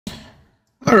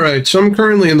All right, so I'm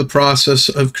currently in the process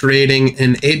of creating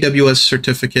an AWS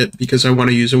certificate because I want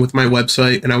to use it with my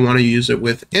website and I want to use it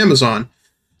with Amazon.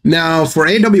 Now, for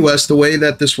AWS, the way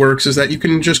that this works is that you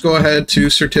can just go ahead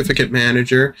to Certificate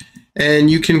Manager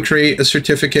and you can create a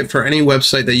certificate for any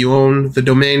website that you own. The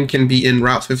domain can be in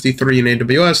Route 53 in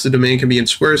AWS, the domain can be in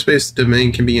SquareSpace, the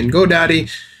domain can be in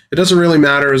GoDaddy. It doesn't really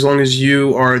matter as long as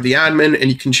you are the admin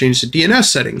and you can change the DNS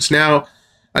settings. Now,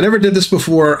 I never did this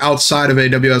before outside of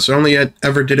AWS. I only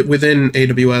ever did it within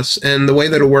AWS. And the way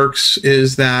that it works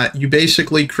is that you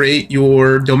basically create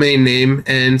your domain name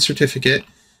and certificate.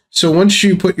 So once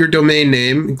you put your domain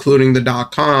name, including the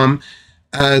 .com,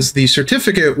 as the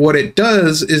certificate, what it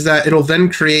does is that it'll then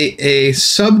create a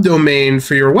subdomain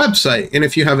for your website. And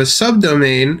if you have a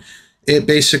subdomain, it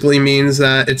basically means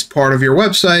that it's part of your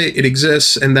website, it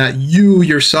exists, and that you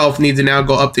yourself need to now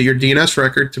go update your DNS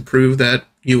record to prove that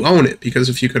you own it, because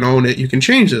if you can own it, you can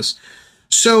change this.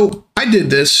 So I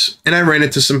did this and I ran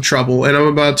into some trouble, and I'm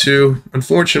about to,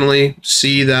 unfortunately,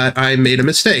 see that I made a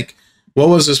mistake. What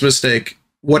was this mistake?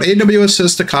 What AWS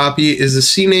says to copy is the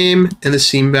CNAME and the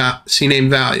CNAME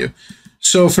value.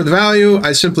 So for the value,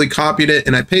 I simply copied it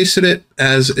and I pasted it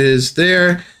as is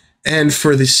there. And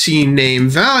for the CNAME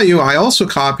value, I also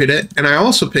copied it and I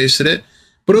also pasted it.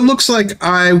 But it looks like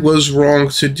I was wrong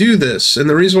to do this. And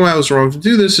the reason why I was wrong to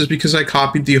do this is because I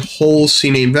copied the whole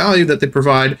CNAME value that they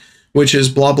provide, which is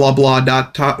blah, blah, blah,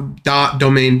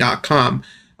 domain.com.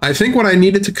 I think what I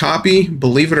needed to copy,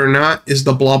 believe it or not, is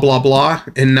the blah, blah, blah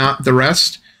and not the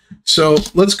rest. So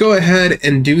let's go ahead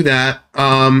and do that.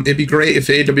 It'd be great if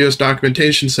AWS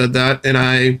documentation said that and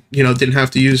I didn't have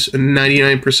to use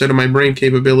 99% of my brain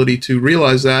capability to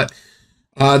realize that.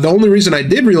 The only reason I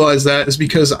did realize that is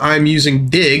because I'm using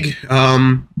Dig.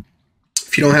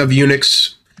 If you don't have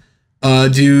Unix,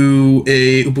 do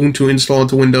a Ubuntu install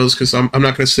into Windows, because I'm not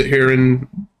going to sit here and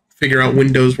figure out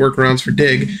Windows workarounds for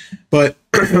Dig. But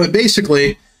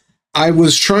basically, I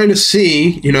was trying to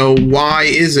see, why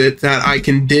is it that I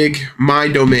can dig my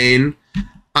domain,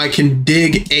 I can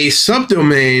dig a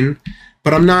subdomain,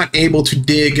 but I'm not able to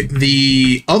dig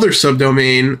the other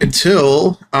subdomain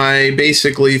until I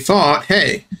basically thought,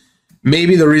 hey,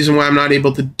 maybe the reason why I'm not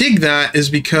able to dig that is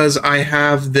because I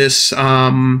have this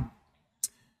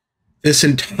this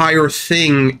entire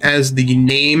thing as the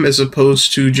name as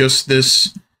opposed to just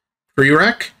this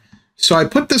prereq. So I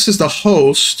put this as the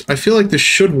host. I feel like this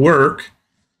should work.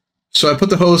 So I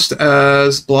put the host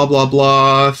as blah, blah,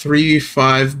 blah,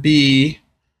 35B.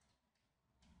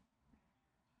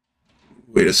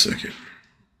 Wait a second.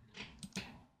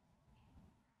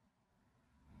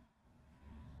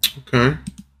 Okay.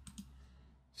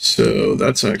 So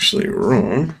that's actually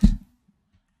wrong.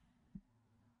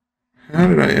 How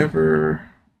did I ever...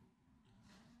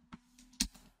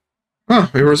 Oh,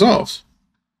 it resolves.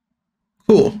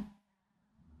 Cool.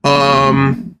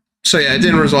 So yeah, it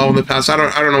didn't resolve in the past. I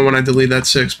don't know when I deleted that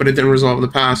 6, but it didn't resolve in the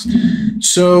past.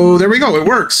 So there we go. It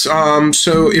works.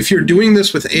 So if you're doing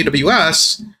this with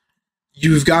AWS,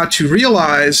 you've got to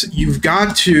realize you've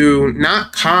got to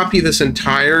not copy this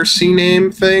entire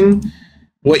CNAME thing.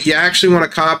 What you actually want to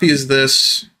copy is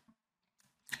that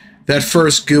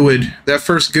first GUID. That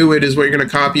first GUID is what you're going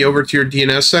to copy over to your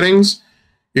DNS settings.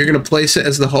 You're going to place it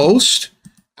as the host.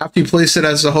 After you place it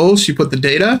as the host, you put the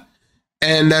data,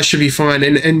 and that should be fine.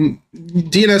 And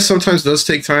DNS sometimes does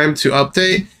take time to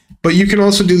update, but you can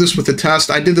also do this with a test.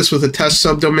 I did this with a test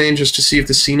subdomain just to see if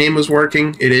the CNAME was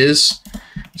working. It is.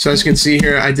 So as you can see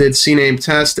here, I did CNAME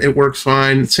test. It works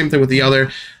fine. Same thing with the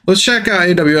other. Let's check out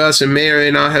AWS. It may or may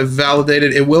not have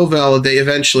validated. It will validate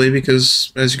eventually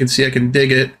because, as you can see, I can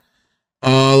dig it.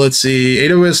 Let's see.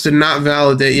 AWS did not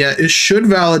validate yet. It should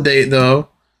validate, though.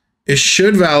 It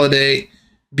should validate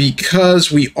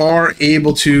because we are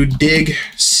able to dig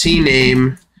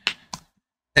CNAME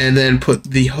and then put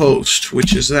the host,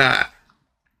 which is that.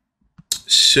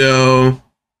 So,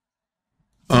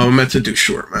 I meant to do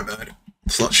short, my bad.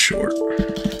 It's not short.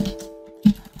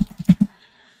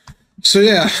 So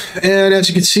yeah, and as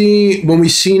you can see, when we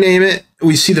CNAME it,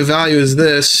 we see the value is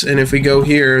this, and if we go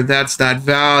here, that's that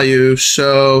value.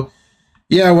 So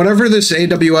yeah, whatever this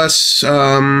AWS,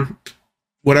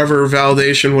 whatever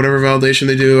validation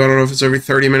they do, I don't know if it's every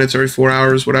 30 minutes, every 4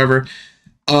 hours, whatever,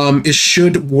 it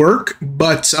should work.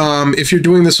 But if you're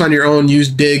doing this on your own, use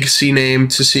dig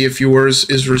CNAME to see if yours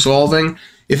is resolving.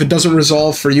 If it doesn't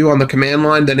resolve for you on the command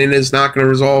line, then it is not going to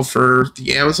resolve for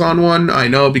the Amazon one. I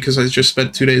know because I just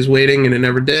spent 2 days waiting and it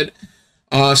never did.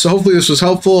 So hopefully this was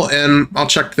helpful, and I'll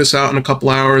check this out in a couple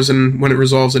hours, and when it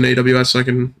resolves in AWS, I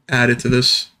can add it to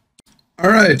this. All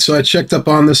right, so I checked up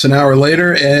on this an hour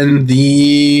later, and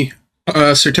the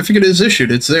certificate is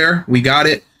issued. It's there. We got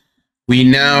it. We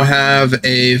now have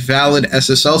a valid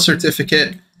SSL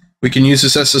certificate. We can use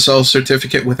this SSL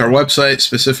certificate with our website.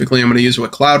 Specifically, I'm going to use it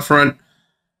with CloudFront.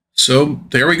 So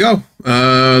there we go.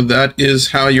 That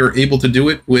is how you're able to do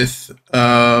it with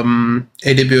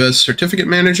AWS Certificate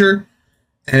Manager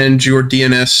and your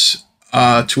DNS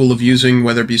tool of using,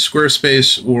 whether it be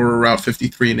SquareSpace or Route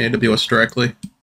 53 in AWS directly.